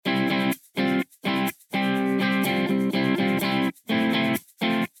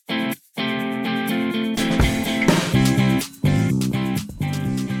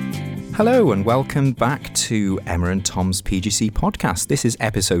Hello and welcome back to Emma and Tom's PGC podcast. This is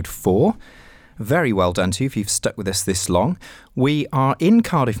episode 4. Very well done to you if you've stuck with us this long. We are in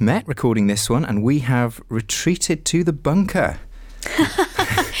Cardiff Met recording this one, and we have retreated to the bunker.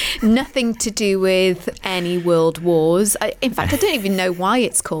 Nothing to do with any world wars. In fact, I don't even know why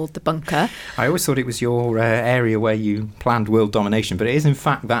it's called the bunker. I always thought it was your area where you planned world domination, but it is in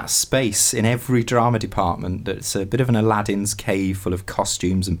fact that space in every drama department that's a bit of an Aladdin's cave full of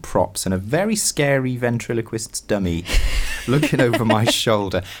costumes and props and a very scary ventriloquist's dummy looking over my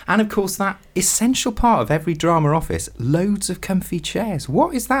shoulder. And of course, that essential part of every drama office, loads of comfy chairs.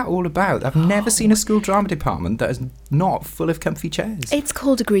 What is that all about? I've never seen a school drama department that is not full of comfy chairs. It's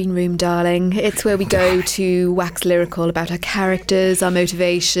called a green room, darling. It's where we go to wax lyrical about our characters, our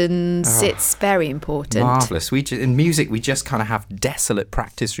motivations. It's very important. Marvellous. In music, we just kind of have desolate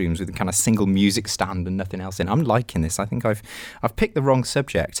practice rooms with a kind of single music stand and nothing else in. I'm liking this. I think I've picked the wrong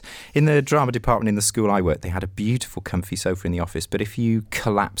subject. In the drama department in the school I worked, they had a beautiful comfy sofa in the office, but if you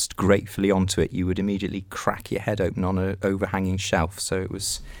collapsed gratefully onto it, you would immediately crack your head open on an overhanging shelf. So it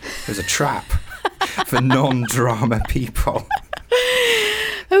was a trap for non-drama people.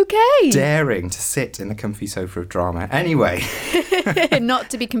 Okay. Daring to sit in the comfy sofa of drama. Anyway. Not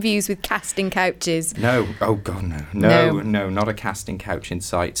to be confused with casting couches. No. Oh, God, no. No, not a casting couch in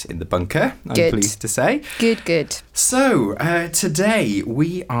sight in the bunker, I'm pleased to say. Good. So, today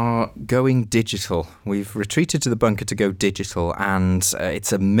we are going digital. We've retreated to the bunker to go digital, and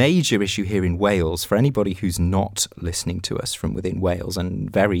it's a major issue here in Wales for anybody who's not listening to us from within Wales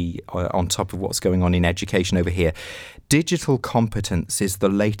and very on top of what's going on in education over here. Digital competence is the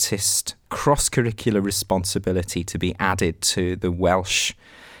latest cross-curricular responsibility to be added to the Welsh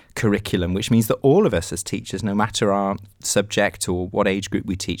curriculum, which means that all of us as teachers, no matter our subject or what age group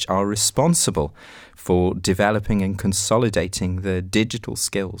we teach, are responsible for developing and consolidating the digital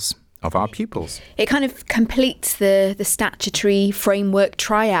skills of our pupils. It kind of completes the statutory framework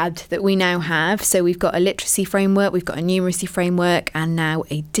triad that we now have. So we've got a literacy framework, we've got a numeracy framework, and now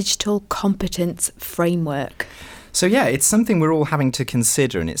a digital competence framework. So yeah, it's something we're all having to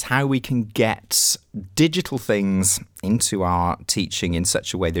consider, and it's how we can get digital things into our teaching in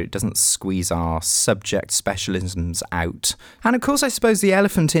such a way that it doesn't squeeze our subject specialisms out. And of course, I suppose the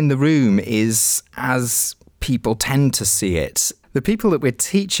elephant in the room is, as people tend to see it, the people that we're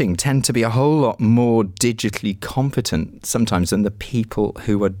teaching tend to be a whole lot more digitally competent sometimes than the people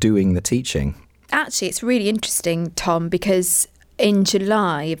who are doing the teaching. Actually, it's really interesting, Tom, because in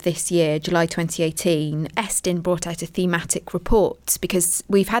July of this year, July 2018, Estyn brought out a thematic report because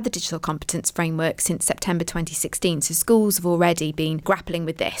we've had the digital competence framework since September 2016. So schools have already been grappling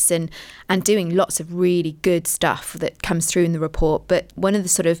with this and doing lots of really good stuff that comes through in the report. But one of the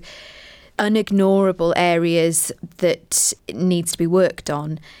sort of unignorable areas that needs to be worked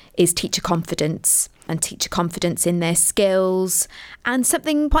on is teacher confidence and teacher confidence in their skills. And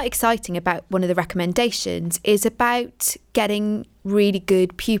something quite exciting about one of the recommendations is about getting really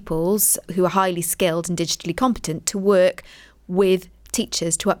good pupils who are highly skilled and digitally competent to work with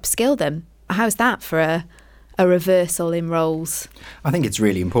teachers to upskill them. How's that for a reversal in roles? I think it's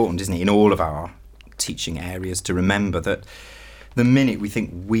really important, isn't it, in all of our teaching areas to remember that the minute we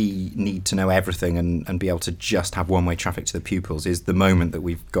think we need to know everything and be able to just have one-way traffic to the pupils is the moment that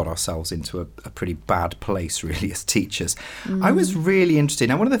we've got ourselves into a pretty bad place, really, as teachers. I was really interested.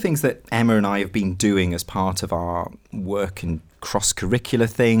 Now, one of the things that Emma and I have been doing as part of our work and cross-curricular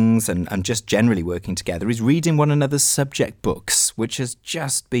things and just generally working together is reading one another's subject books, which has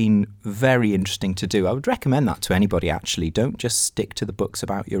just been very interesting to do. I would recommend that to anybody, actually. Don't just stick to the books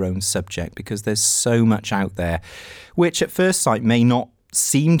about your own subject, because there's so much out there which at first sight may not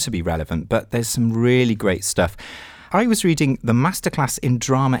seem to be relevant, but there's some really great stuff. I was reading the Masterclass in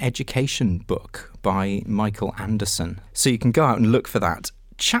Drama Education book by Michael Anderson, so you can go out and look for that.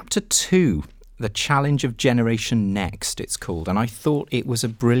 Chapter 2, The Challenge of Generation Next, it's called, and I thought it was a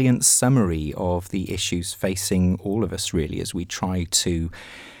brilliant summary of the issues facing all of us, really, as we try to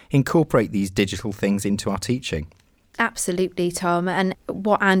incorporate these digital things into our teaching. Absolutely, Tom. And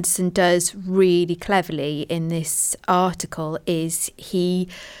what Anderson does really cleverly in this article is he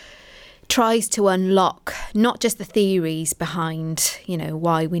tries to unlock not just the theories behind,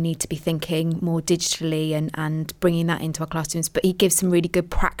 why we need to be thinking more digitally and bringing that into our classrooms, but he gives some really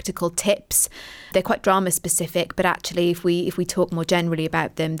good practical tips. They're quite drama specific, but actually if we talk more generally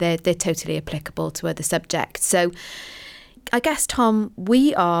about them, they're totally applicable to other subjects. So I guess, Tom,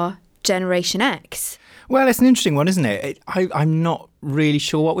 we are Generation X. Well, it's an interesting one, isn't it? I'm not really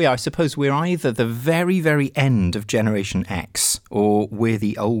sure what we are. I suppose we're either the very, very end of Generation X or we're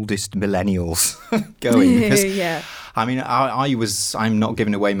the oldest millennials going. Because yeah. I mean, I'm not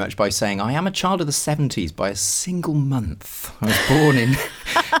giving away much by saying I am a child of the 70s by a single month. I was born in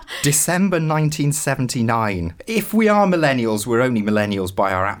December 1979. If we are millennials, we're only millennials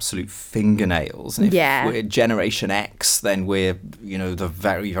by our absolute fingernails. And if we're Generation X, then we're, the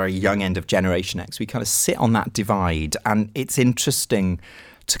very, very young end of Generation X. We kind of sit on that divide. And it's interesting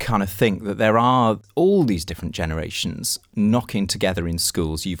to kind of think that there are all these different generations knocking together in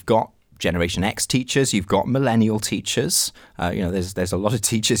schools. You've got Generation X teachers, you've got millennial teachers. There's a lot of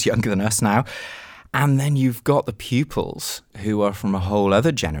teachers younger than us now. And then you've got the pupils who are from a whole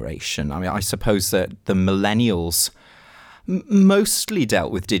other generation. I mean, I suppose that the millennials mostly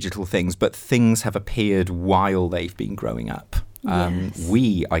dealt with digital things, but things have appeared while they've been growing up.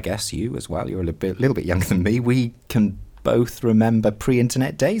 We, I guess you as well, you're a little bit younger than me, we can both remember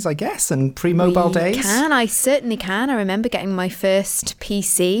pre-internet days, I guess, and pre-mobile days. I certainly can. I remember getting my first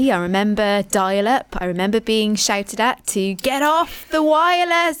PC. I remember dial-up. I remember being shouted at to get off the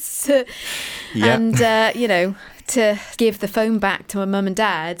wireless. And, to give the phone back to my mum and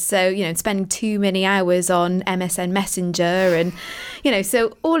dad. So, spending too many hours on MSN Messenger and,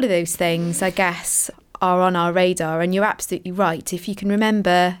 so all of those things, I guess, are on our radar. And you're absolutely right. If you can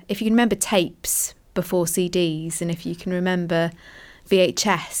remember tapes before CDs, and if you can remember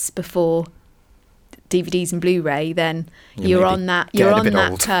VHS before DVDs and Blu-ray, then you're on that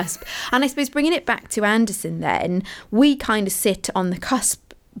cusp. And I suppose bringing it back to Anderson, then we kind of sit on the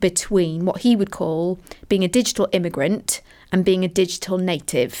cusp between what he would call being a digital immigrant and being a digital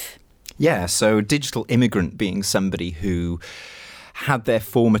native. Yeah, so digital immigrant being somebody who had their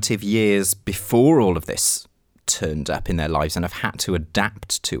formative years before all of this turned up in their lives and have had to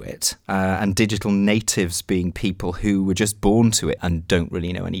adapt to it, and digital natives being people who were just born to it and don't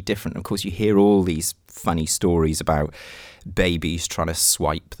really know any different. Of course, you hear all these funny stories about babies trying to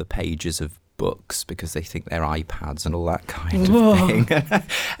swipe the pages of books because they think they're iPads and all that kind of thing.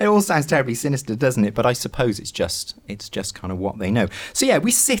 It all sounds terribly sinister, doesn't it? But I suppose it's just kind of what they know. So yeah,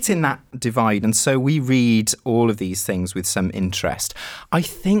 we sit in that divide, and so we read all of these things with some interest. I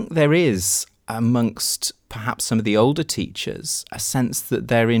think there is, amongst perhaps some of the older teachers, a sense that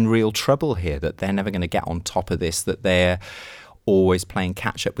they're in real trouble here, that they're never going to get on top of this, that they're always playing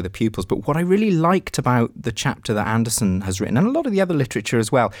catch up with the pupils. But what I really liked about the chapter that Anderson has written, and a lot of the other literature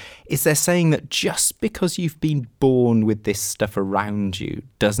as well, is they're saying that just because you've been born with this stuff around you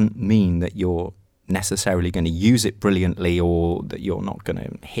doesn't mean that you're necessarily going to use it brilliantly, or that you're not going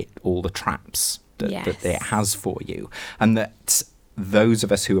to hit all the traps that it has for you. And that those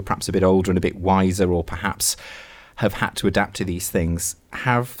of us who are perhaps a bit older and a bit wiser, or perhaps have had to adapt to these things,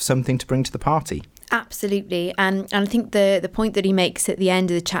 have something to bring to the party. Absolutely. And I think the point that he makes at the end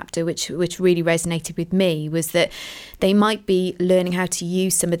of the chapter, which really resonated with me, was that they might be learning how to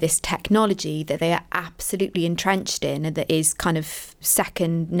use some of this technology that they are absolutely entrenched in, and that is kind of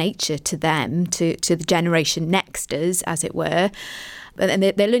second nature to them, to the generation nexters, as it were. And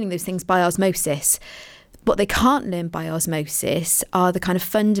they're learning those things by osmosis. What they can't learn by osmosis are the kind of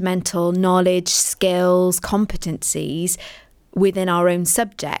fundamental knowledge, skills, competencies within our own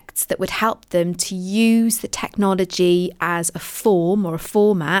subjects that would help them to use the technology as a form or a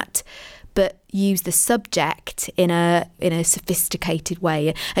format, but use the subject in a sophisticated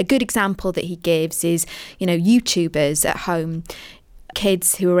way. A good example that he gives is, YouTubers at home,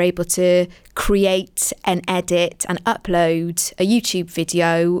 kids who are able to create and edit and upload a YouTube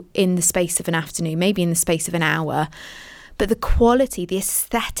video in the space of an afternoon, maybe in the space of an hour. But the quality, the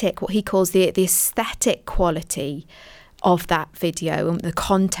aesthetic, what he calls the aesthetic quality of that video and the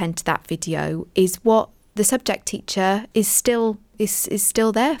content of that video is what the subject teacher is still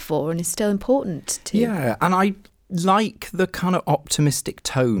there for and is still important to. Yeah, and I like the kind of optimistic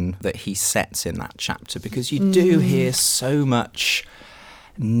tone that he sets in that chapter, because you do hear so much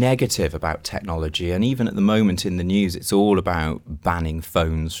negative about technology, and even at the moment in the news it's all about banning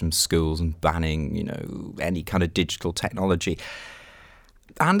phones from schools and banning any kind of digital technology.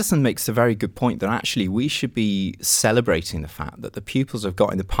 Anderson makes a very good point that actually we should be celebrating the fact that the pupils have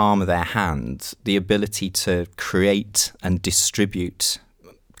got in the palm of their hand the ability to create and distribute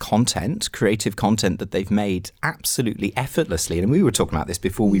creative content that they've made absolutely effortlessly. And we were talking about this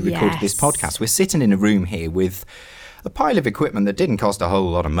before we recorded this podcast. We're sitting in a room here with a pile of equipment that didn't cost a whole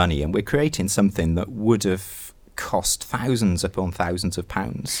lot of money, and we're creating something that would have cost thousands upon thousands of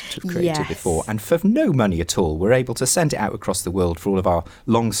pounds to have created Yes. before, and for no money at all, we're able to send it out across the world for all of our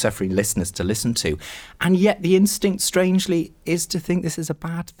long-suffering listeners to listen to. And yet the instinct, strangely, is to think this is a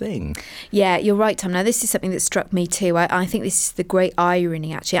bad thing. Yeah, you're right, Tom. Now, this is something that struck me too. I think this is the great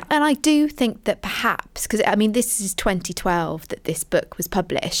irony, actually. And I do think that perhaps, because, I mean, this is 2012 that this book was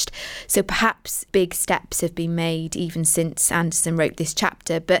published, so perhaps big steps have been made even since Anderson wrote this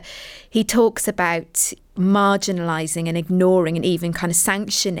chapter. But he talks about marginalising and ignoring and even kind of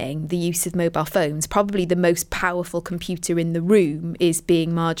sanctioning the use of mobile phones. Probably the most powerful computer in the room is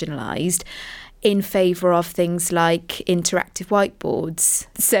being marginalised in favour of things like interactive whiteboards.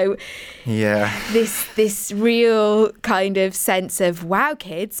 So Yeah. this real kind of sense of, wow,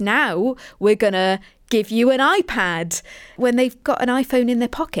 kids, now we're going to give you an iPad when they've got an iPhone in their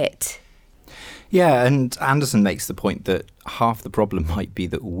pocket. Yeah, and Anderson makes the point that half the problem might be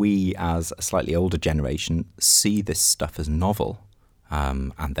that we, as a slightly older generation, see this stuff as novel.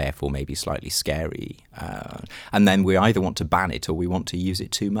 And therefore maybe slightly scary. And then we either want to ban it or we want to use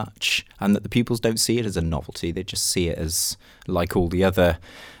it too much. And that the pupils don't see it as a novelty. They just see it as like all the other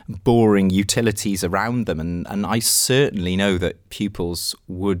boring utilities around them. And I certainly know that pupils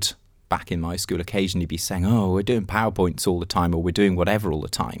would, back in my school, occasionally be saying, oh, we're doing PowerPoints all the time or we're doing whatever all the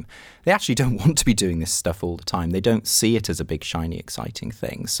time. They actually don't want to be doing this stuff all the time. They don't see it as a big, shiny, exciting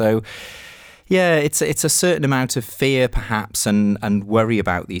thing. So yeah, it's a certain amount of fear, perhaps, and worry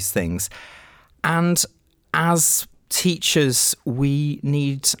about these things. And as teachers, we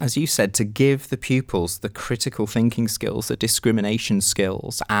need, as you said, to give the pupils the critical thinking skills, the discrimination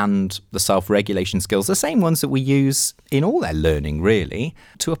skills, and the self-regulation skills, the same ones that we use in all their learning, really,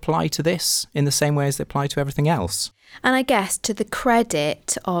 to apply to this in the same way as they apply to everything else. And I guess to the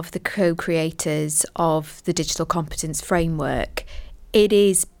credit of the co-creators of the Digital Competence Framework, it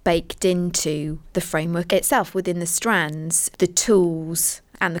is baked into the framework itself, within the strands, the tools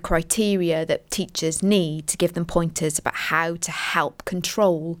and the criteria that teachers need to give them pointers about how to help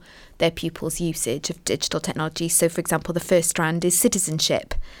control their pupils' usage of digital technology. So, for example, the first strand is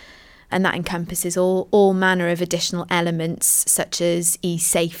citizenship, and that encompasses all manner of additional elements such as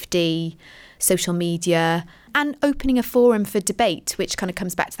e-safety, social media, and opening a forum for debate, which kind of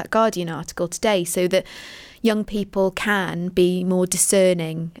comes back to that Guardian article today, so that young people can be more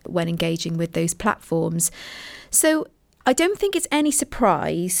discerning when engaging with those platforms. So I don't think it's any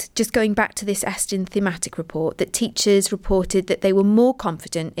surprise, just going back to this Estin thematic report, that teachers reported that they were more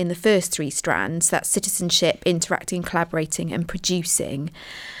confident in the first three strands, that's citizenship, interacting, collaborating and producing,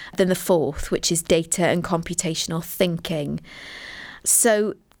 than the fourth, which is data and computational thinking.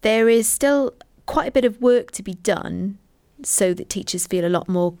 So there is still quite a bit of work to be done so that teachers feel a lot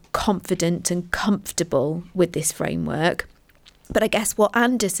more confident and comfortable with this framework. But I guess what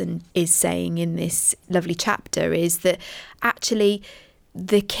Anderson is saying in this lovely chapter is that actually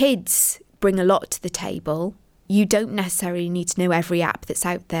the kids bring a lot to the table. You don't necessarily need to know every app that's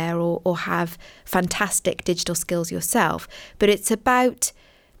out there or have fantastic digital skills yourself, but it's about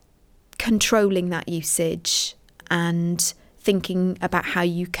controlling that usage and thinking about how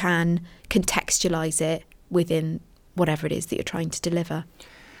you can contextualise it within whatever it is that you're trying to deliver.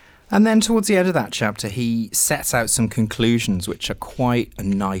 And then towards the end of that chapter, he sets out some conclusions which are quite a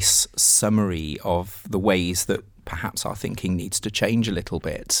nice summary of the ways that perhaps our thinking needs to change a little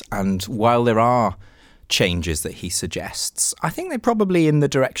bit. And while there are changes that he suggests, I think they're probably in the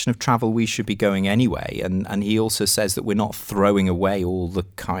direction of travel we should be going anyway. And he also says that we're not throwing away all the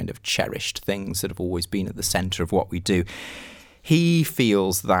kind of cherished things that have always been at the centre of what we do. He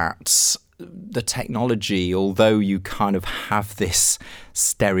feels that the technology, although you kind of have this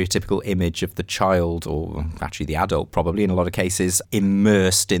stereotypical image of the child, or actually the adult probably in a lot of cases,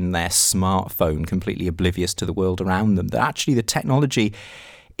 immersed in their smartphone, completely oblivious to the world around them, that actually the technology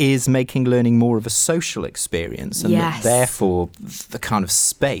is making learning more of a social experience, and yes, that therefore the kind of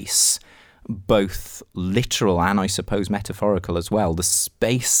space, both literal and I suppose metaphorical as well, the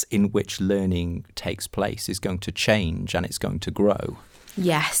space in which learning takes place is going to change and it's going to grow.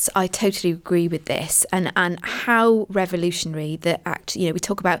 Yes, I totally agree with this, and how revolutionary that actually, we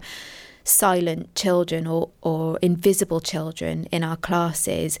talk about silent children or invisible children in our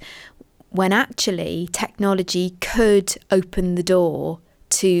classes, when actually technology could open the door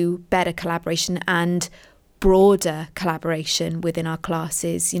to better collaboration and broader collaboration within our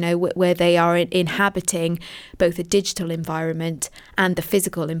classes, where they are inhabiting both a digital environment and the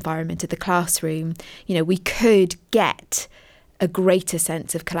physical environment of the classroom. We could get a greater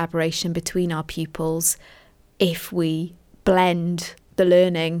sense of collaboration between our pupils if we blend the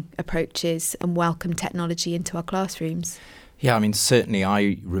learning approaches and welcome technology into our classrooms. Yeah, I mean, certainly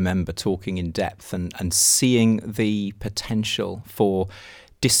I remember talking in depth and seeing the potential for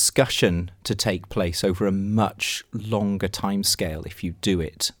discussion to take place over a much longer timescale if you do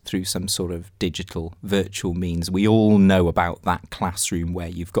it through some sort of digital virtual means. We all know about that classroom where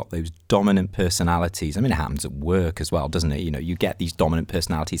you've got those dominant personalities. I mean, it happens at work as well, doesn't it? You know, you get these dominant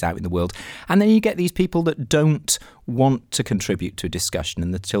personalities out in the world, and then you get these people that don't want to contribute to a discussion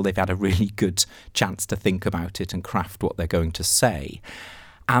until they've had a really good chance to think about it and craft what they're going to say.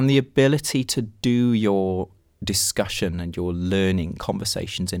 And the ability to do your discussion and your learning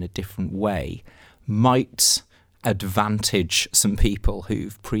conversations in a different way might advantage some people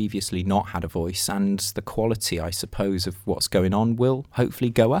who've previously not had a voice, and the quality, I suppose, of what's going on will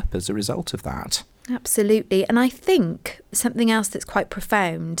hopefully go up as a result of that. Absolutely. And I think something else that's quite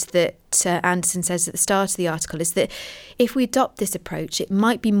profound that Anderson says at the start of the article is that if we adopt this approach, it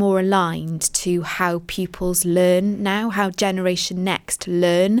might be more aligned to how pupils learn now, how Generation Next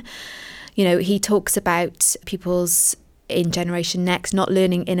learn. You know, he talks about pupils in Generation Next not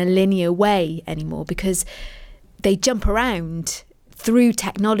learning in a linear way anymore because they jump around through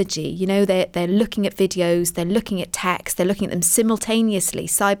technology. You know, they're looking at videos, they're looking at text, they're looking at them simultaneously,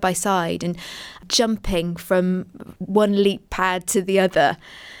 side by side, and jumping from one leap pad to the other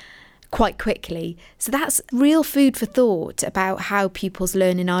quite quickly. So that's real food for thought about how pupils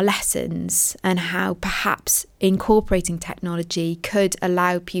learn in our lessons and how perhaps incorporating technology could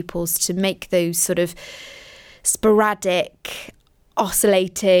allow pupils to make those sort of sporadic,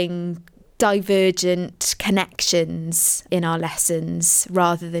 oscillating, divergent connections in our lessons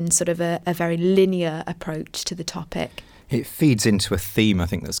rather than sort of a very linear approach to the topic. It feeds into a theme, I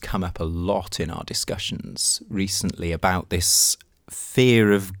think, that's come up a lot in our discussions recently about this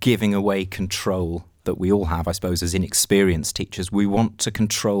fear of giving away control that we all have, I suppose, as inexperienced teachers. We want to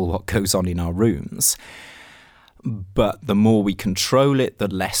control what goes on in our rooms. But the more we control it, the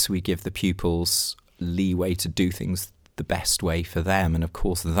less we give the pupils leeway to do things the best way for them. And of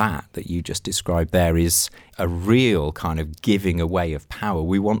course, that you just described there is a real kind of giving away of power.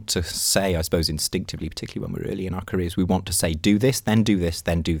 We want to say, I suppose, instinctively, particularly when we're early in our careers, we want to say, do this, then do this,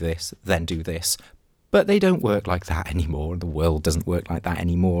 then do this, then do this. But they don't work like that anymore. The world doesn't work like that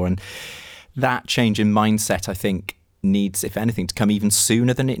anymore. And that change in mindset, I think, needs, if anything, to come even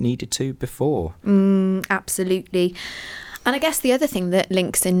sooner than it needed to before. Absolutely. And I guess the other thing that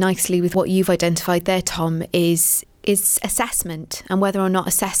links in nicely with what you've identified there, Tom, is assessment, and whether or not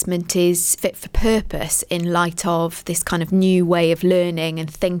assessment is fit for purpose in light of this kind of new way of learning and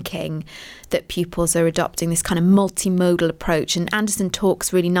thinking that pupils are adopting, this kind of multimodal approach. And Anderson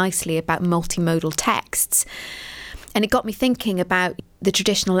talks really nicely about multimodal texts. And it got me thinking about the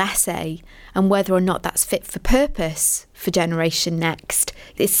traditional essay and whether or not that's fit for purpose for Generation Next.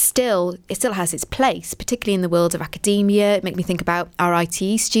 It still has its place, particularly in the world of academia. It made me think about our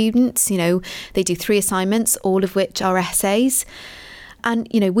ITE students. You know, they do 3 assignments, all of which are essays. And,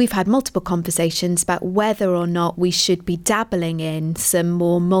 you know, we've had multiple conversations about whether or not we should be dabbling in some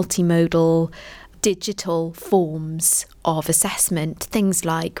more multimodal digital forms of assessment, things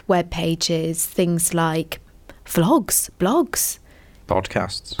like web pages, things like vlogs, blogs,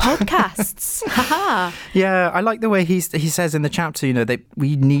 podcasts. Yeah, I like the way he says in the chapter, you know, that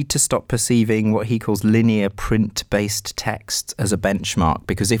we need to stop perceiving what he calls linear print-based text as a benchmark,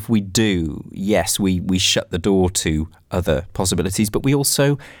 because if we do, yes, we shut the door to other possibilities, but we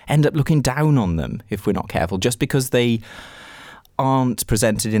also end up looking down on them if we're not careful. Just because they aren't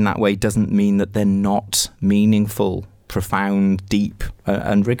presented in that way doesn't mean that they're not meaningful, profound, deep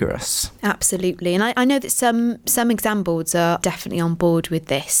and rigorous. Absolutely. And I know that some exam boards are definitely on board with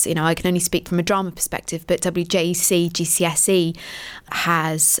this. You know, I can only speak from a drama perspective, but WJEC, GCSE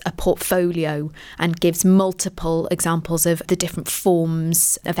has a portfolio and gives multiple examples of the different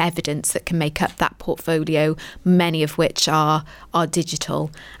forms of evidence that can make up that portfolio, many of which are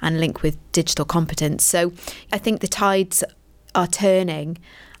digital and linked with digital competence. So I think the tides are turning,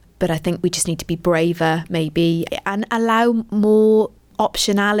 but I think we just need to be braver, maybe, and allow more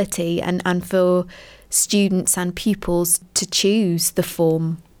optionality and for students and pupils to choose the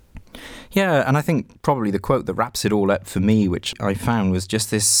form. Yeah, and I think probably the quote that wraps it all up for me, which I found, was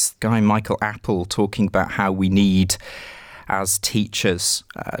just this guy, Michael Apple, talking about how we need, as teachers,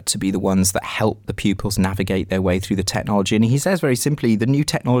 to be the ones that help the pupils navigate their way through the technology. And he says very simply, the new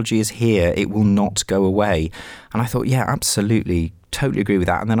technology is here, it will not go away. And I thought, yeah, absolutely, totally agree with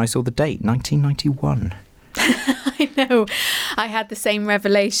that. And then I saw the date, 1991. I know. I had the same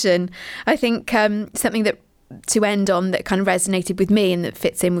revelation. I think something that to end on that kind of resonated with me and that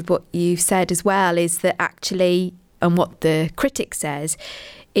fits in with what you said as well is that actually, and what the critic says,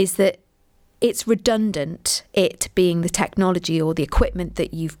 is that it's redundant. It being the technology or the equipment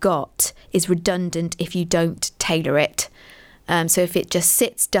that you've got is redundant if you don't tailor it. So if it just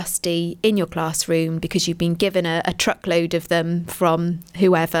sits dusty in your classroom because you've been given a truckload of them from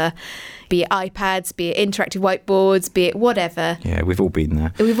whoever, be it iPads, be it interactive whiteboards, be it whatever. Yeah, we've all been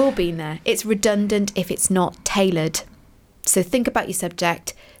there. We've all been there. It's redundant if it's not tailored. So think about your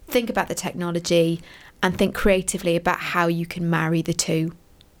subject, think about the technology, and think creatively about how you can marry the two.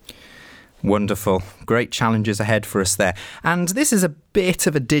 Wonderful. Great challenges ahead for us there. And this is a bit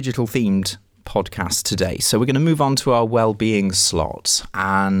of a digital themed podcast today. So we're going to move on to our well-being slot.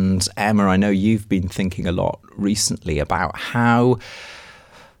 And Emma, I know you've been thinking a lot recently about how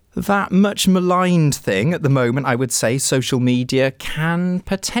that much maligned thing at the moment, I would say, social media, can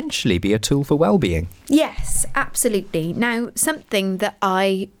potentially be a tool for well-being. Yes, absolutely. Now, something that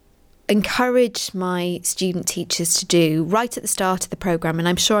I encourage my student teachers to do right at the start of the programme, and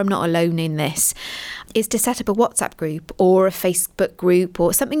I'm sure I'm not alone in this, is to set up a WhatsApp group or a Facebook group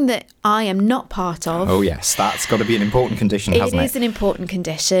or something that I am not part of. Oh yes, that's got to be an important condition, hasn't it? It is an important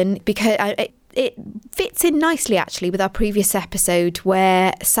condition because it fits in nicely actually with our previous episode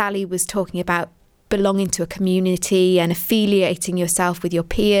where Sally was talking about belonging to a community and affiliating yourself with your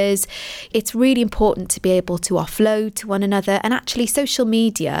peers. It's really important to be able to offload to one another, and actually social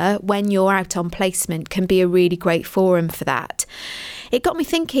media, when you're out on placement, can be a really great forum for that. It got me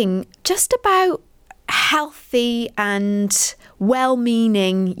thinking just about healthy and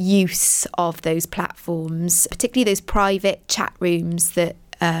well-meaning use of those platforms, particularly those private chat rooms that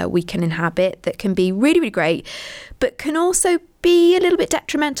we can inhabit, that can be really, really great, but can also be a little bit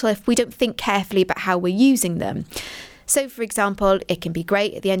detrimental if we don't think carefully about how we're using them. So, for example, it can be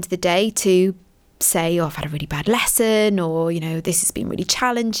great at the end of the day to say, oh, I've had a really bad lesson, or, this has been really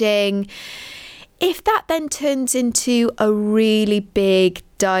challenging. If that then turns into a really big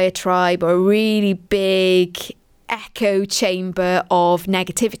diatribe or a really big echo chamber of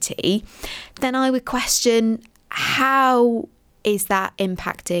negativity, then I would question, how is that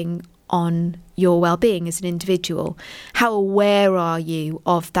impacting on your well-being as an individual? How aware are you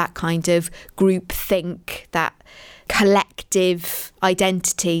of that kind of group think, that collective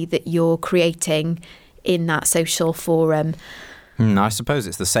identity that you're creating in that social forum? I suppose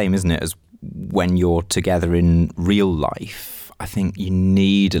it's the same, isn't it, as when you're together in real life. I think you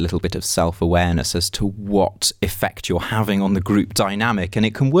need a little bit of self-awareness as to what effect you're having on the group dynamic. And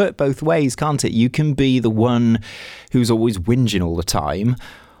it can work both ways, can't it? You can be the one who's always whinging all the time,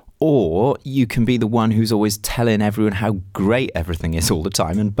 or you can be the one who's always telling everyone how great everything is all the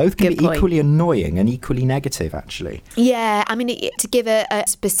time. And both can be equally annoying and equally negative, actually. Yeah, I mean, to give a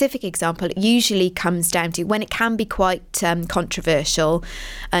specific example, it usually comes down to, when it can be quite controversial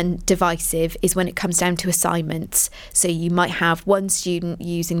and divisive, is when it comes down to assignments. So you might have one student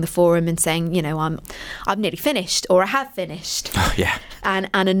using the forum and saying, I'm nearly finished, or I have finished. Oh, yeah. And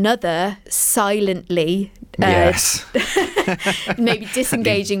another silently yes. maybe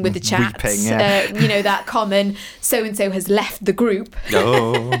disengaging with the chat. Weeping, yeah. That common so-and-so has left the group.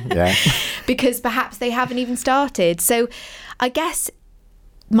 Oh, yeah. Because perhaps they haven't even started. So I guess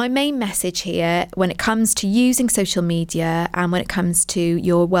my main message here, when it comes to using social media and when it comes to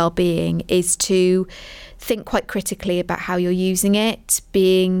your well-being, is to think quite critically about how you're using it,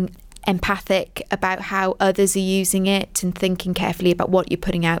 being empathic about how others are using it, and thinking carefully about what you're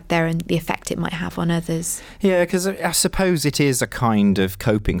putting out there and the effect it might have on others. Yeah, because I suppose it is a kind of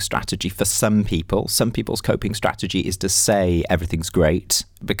coping strategy for some people. Some people's coping strategy is to say everything's great,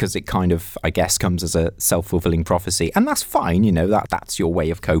 because it kind of, I guess, comes as a self-fulfilling prophecy. And that's fine, that's your way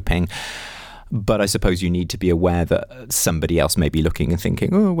of coping. But I suppose you need to be aware that somebody else may be looking and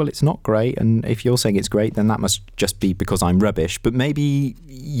thinking, oh, well, it's not great. And if you're saying it's great, then that must just be because I'm rubbish. But maybe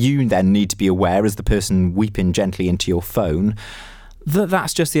you then need to be aware, as the person weeping gently into your phone, that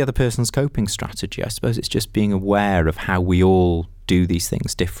that's just the other person's coping strategy. I suppose it's just being aware of how we all do these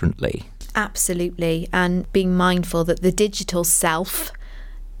things differently. Absolutely. And being mindful that the digital self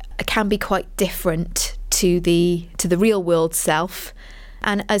can be quite different to the real world self.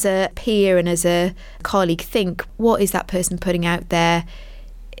 And as a peer and as a colleague, think, what is that person putting out there?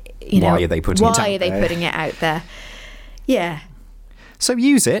 Why are they putting it out there? Yeah. So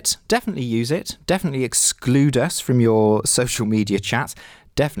use it. Definitely use it. Definitely exclude us from your social media chat.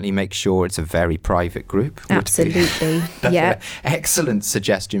 Definitely make sure it's a very private group. Absolutely. Yeah. Excellent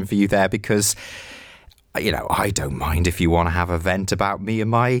suggestion for you there, because I don't mind if you want to have a vent about me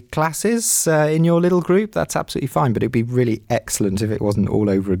and my classes in your little group. That's absolutely fine. But it'd be really excellent if it wasn't all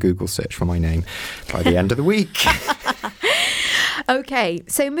over a Google search for my name by the end of the week. Okay,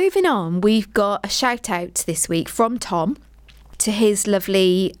 so moving on, we've got a shout out this week from Tom. to his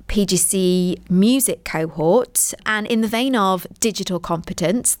lovely PGCE music cohort, and in the vein of digital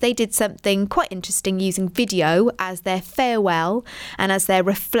competence, they did something quite interesting using video as their farewell and as their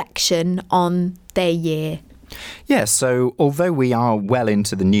reflection on their year. Yeah, so although we are well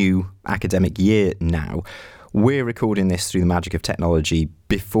into the new academic year now, we're recording this through the magic of technology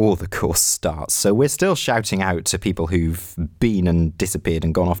before the course starts. So we're still shouting out to people who've been and disappeared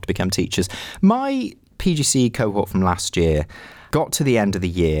and gone off to become teachers. My PGCE cohort from last year got to the end of the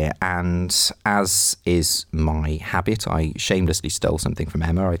year, and as is my habit, I shamelessly stole something from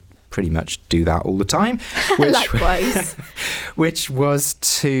Emma. I pretty much do that all the time. Likewise. Which was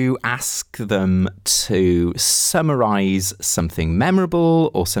to ask them to summarise something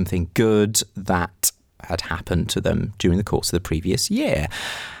memorable or something good that had happened to them during the course of the previous year.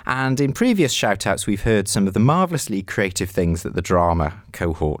 And in previous shout-outs, we've heard some of the marvellously creative things that the drama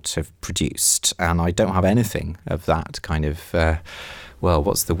cohort have produced. And I don't have anything of that kind of,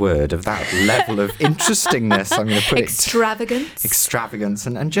 what's the word? Of that level of interestingness, I'm going to put Extravagance. Extravagance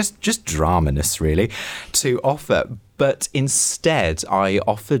and just dramaness, really, to offer. But instead, I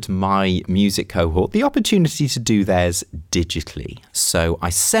offered my music cohort the opportunity to do theirs digitally. So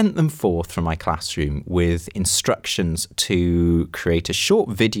I sent them forth from my classroom with instructions to create a short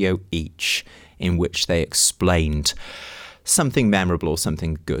video each in which they explained something memorable or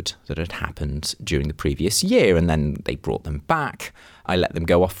something good that had happened during the previous year, and then they brought them back. I let them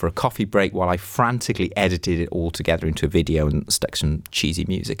go off for a coffee break while I frantically edited it all together into a video and stuck some cheesy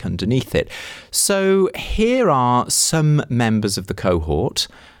music underneath it. So here are some members of the cohort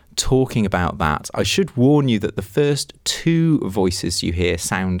talking about that. I should warn you that the first two voices you hear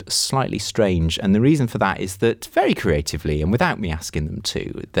sound slightly strange, and the reason for that is that very creatively and without me asking them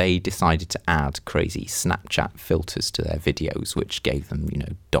to, they decided to add crazy Snapchat filters to their videos, which gave them,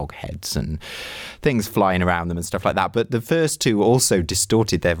 dog heads and things flying around them and stuff like that. But the first two also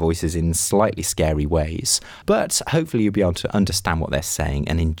distorted their voices in slightly scary ways. But hopefully you'll be able to understand what they're saying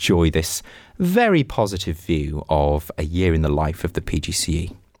and enjoy this very positive view of a year in the life of the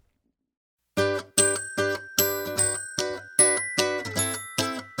PGCE.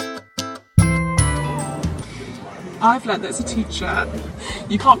 I've learned that as a teacher,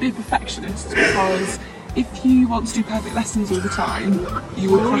 you can't be a perfectionist, because if you want to do perfect lessons all the time, you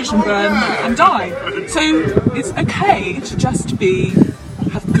will crash and burn and die. So it's okay to just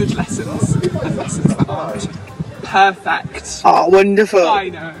have good lessons, and lessons that aren't perfect. Oh, wonderful. I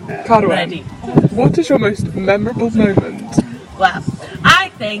know. Carwyn, what is your most memorable moment? Well,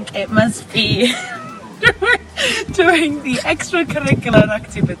 I think it must be doing the extracurricular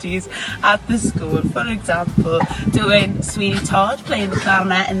activities at the school. For example, doing Sweeney Todd, playing the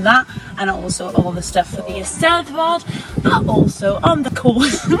clarinet in that, and also all the stuff for the Eisteddfod Award, but also on the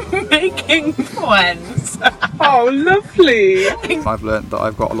course making friends. Oh, lovely. I've learnt that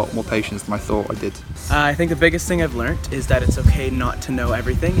I've got a lot more patience than I thought I did. I think the biggest thing I've learnt is that it's okay not to know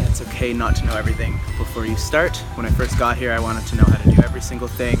everything. It's okay not to know everything before you start. When I first got here, I wanted to know how to do every single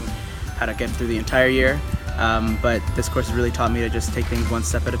thing, how to get through the entire year. But this course has really taught me to just take things one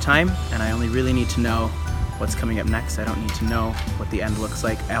step at a time, and I only really need to know what's coming up next. I don't need to know what the end looks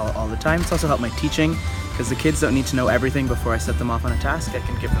like all the time. It's also helped my teaching, because the kids don't need to know everything before I set them off on a task. I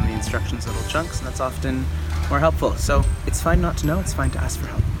can give them the instructions in little chunks, and that's often more helpful. So it's fine not to know, it's fine to ask for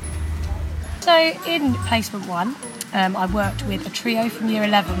help. So in placement 1, I worked with a trio from year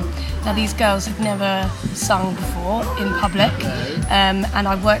 11. Now these girls had never sung before in public, and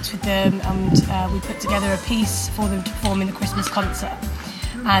I worked with them, and we put together a piece for them to perform in the Christmas concert.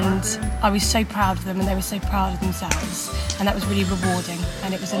 And I was so proud of them, and they were so proud of themselves, and that was really rewarding,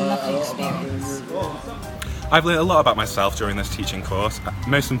 and it was a lovely experience. I've learned a lot about myself during this teaching course.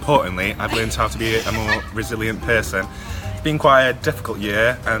 Most importantly, I've learned how to be a more resilient person. It's been quite a difficult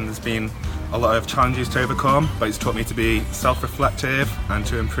year, and there's been a lot of challenges to overcome, but it's taught me to be self-reflective and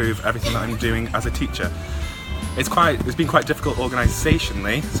to improve everything that I'm doing as a teacher. It's been quite difficult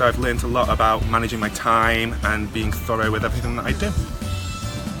organisationally, so I've learned a lot about managing my time and being thorough with everything that I do.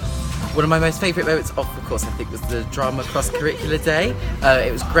 One of my most favourite moments of the course, I think, was the drama cross-curricular day.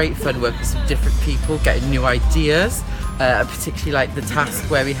 It was great fun working with some different people, getting new ideas. Particularly like the task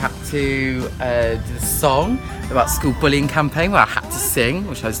where we had to do the song about school bullying campaign, where I had to sing,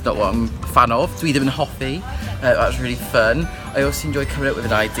 which is not what I'm a fan of, Tweedem and Hoffy. That was really fun. I also enjoyed coming up with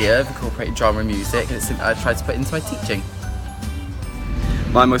an idea of incorporating drama and music, and it's something I tried to put into my teaching.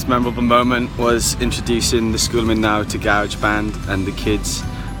 My most memorable moment was introducing the school I'm in now to Garage Band, and the kids,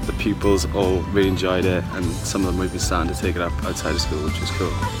 the pupils, all really enjoyed it, and some of them even starting to take it up outside of school, which was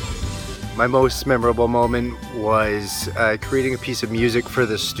cool. My most memorable moment was creating a piece of music for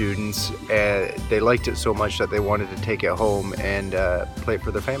the students. They liked it so much that they wanted to take it home and play it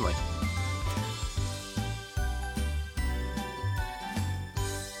for their family.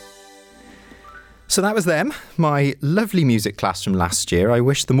 So that was them, my lovely music class from last year. I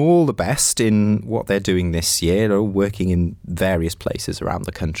wish them all the best in what they're doing this year. They're all working in various places around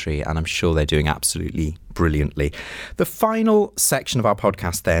the country, and I'm sure they're doing absolutely brilliantly. The final section of our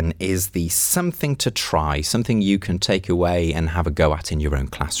podcast then is the something to try, something you can take away and have a go at in your own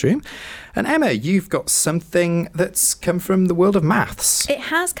classroom. And Emma, you've got something that's come from the world of maths. It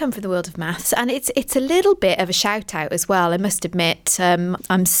has come from the world of maths, and it's a little bit of a shout out as well. I must admit,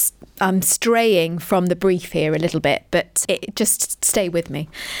 I'm straying from the brief here a little bit, but just stay with me.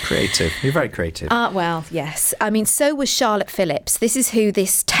 Creative. You're very creative. Well, yes. I mean, so was Charlotte Phillips. This is who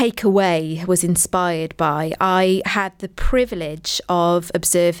this takeaway was inspired by. I had the privilege of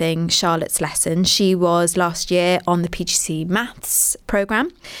observing Charlotte's lesson. She was last year on the PGC Maths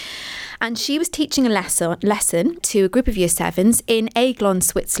programme. And she was teaching a lesson to a group of Year 7s in Aiglon,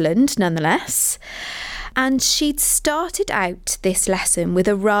 Switzerland, nonetheless. And she'd started out this lesson with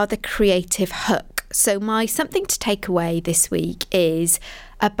a rather creative hook. So my something to take away this week is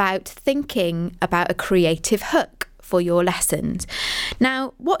about thinking about a creative hook for your lessons.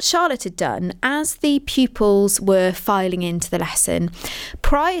 Now, what Charlotte had done, as the pupils were filing into the lesson,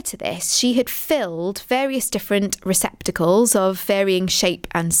 prior to this, she had filled various different receptacles of varying shape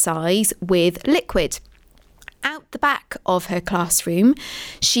and size with liquid. Out the back of her classroom,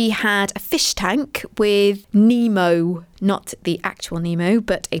 she had a fish tank with Nemo, not the actual Nemo,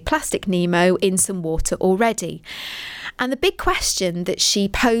 but a plastic Nemo in some water already. And the big question that she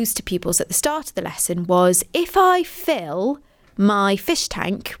posed to pupils at the start of the lesson was, if I fill my fish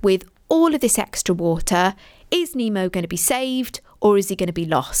tank with all of this extra water, is Nemo going to be saved or is he going to be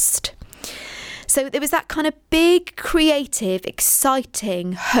lost? So there was that kind of big, creative,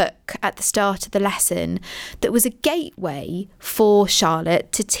 exciting hook at the start of the lesson that was a gateway for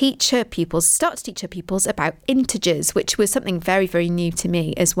Charlotte to start to teach her pupils about integers, which was something very, very new to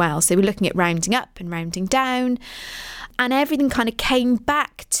me as well. So we're looking at rounding up and rounding down, and everything kind of came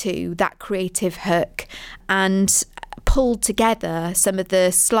back to that creative hook and pulled together some of the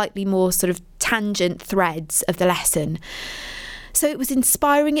slightly more sort of tangent threads of the lesson. So it was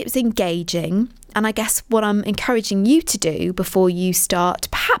inspiring, it was engaging, and I guess what I'm encouraging you to do before you start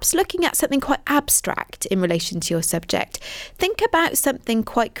perhaps looking at something quite abstract in relation to your subject, think about something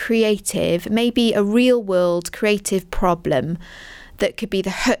quite creative, maybe a real world creative problem that could be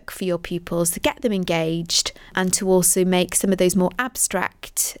the hook for your pupils to get them engaged and to also make some of those more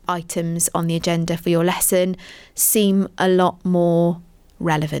abstract items on the agenda for your lesson seem a lot more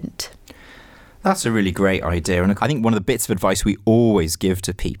relevant. That's a really great idea. And I think one of the bits of advice we always give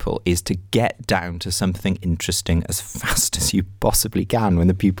to people is to get down to something interesting as fast as you possibly can when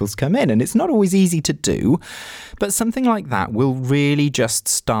the pupils come in. And it's not always easy to do, but something like that will really just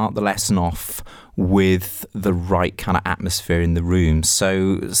start the lesson off with the right kind of atmosphere in the room.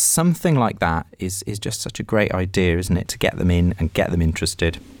 So something like that is just such a great idea, isn't it, to get them in and get them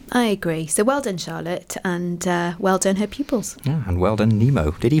interested. I agree. So well done, Charlotte, and well done her pupils. Yeah, and well done,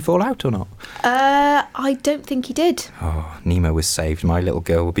 Nemo. Did he fall out or not? I don't think he did. Oh, Nemo was saved. My little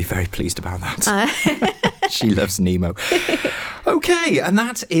girl will be very pleased about that. She loves Nemo. Okay, and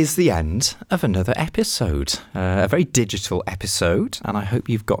that is the end of another episode. A very digital episode, and I hope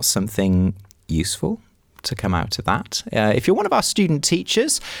you've got something useful to come out of that. If you're one of our student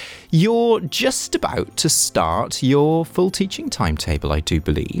teachers, you're just about to start your full teaching timetable, I do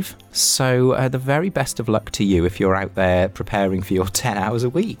believe. So the very best of luck to you if you're out there preparing for your 10 hours a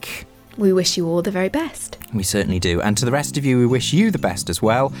week. We wish you all the very best. We certainly do. And to the rest of you, we wish you the best as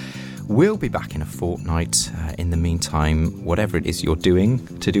well. We'll be back in a fortnight. In the meantime, whatever it is you're doing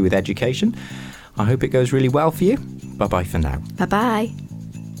to do with education, I hope it goes really well for you. Bye-bye for now. Bye-bye.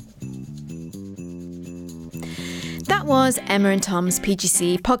 That was Emma and Tom's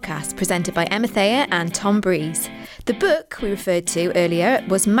PGC podcast, presented by Emma Thayer and Tom Breeze. The book we referred to earlier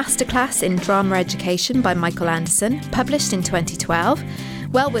was Masterclass in Drama Education by Michael Anderson, published in 2012.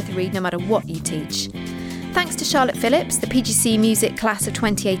 Well worth a read no matter what you teach. Thanks to Charlotte Phillips, the PGC Music Class of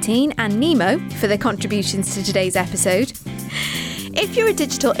 2018, and Nemo for their contributions to today's episode. If you're a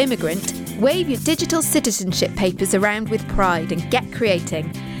digital immigrant, wave your digital citizenship papers around with pride and get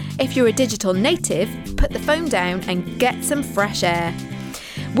creating. If you're a digital native, put the phone down and get some fresh air.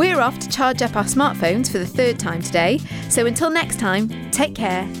 We're off to charge up our smartphones for the third time today, so until next time, take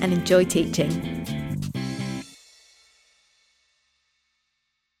care and enjoy teaching.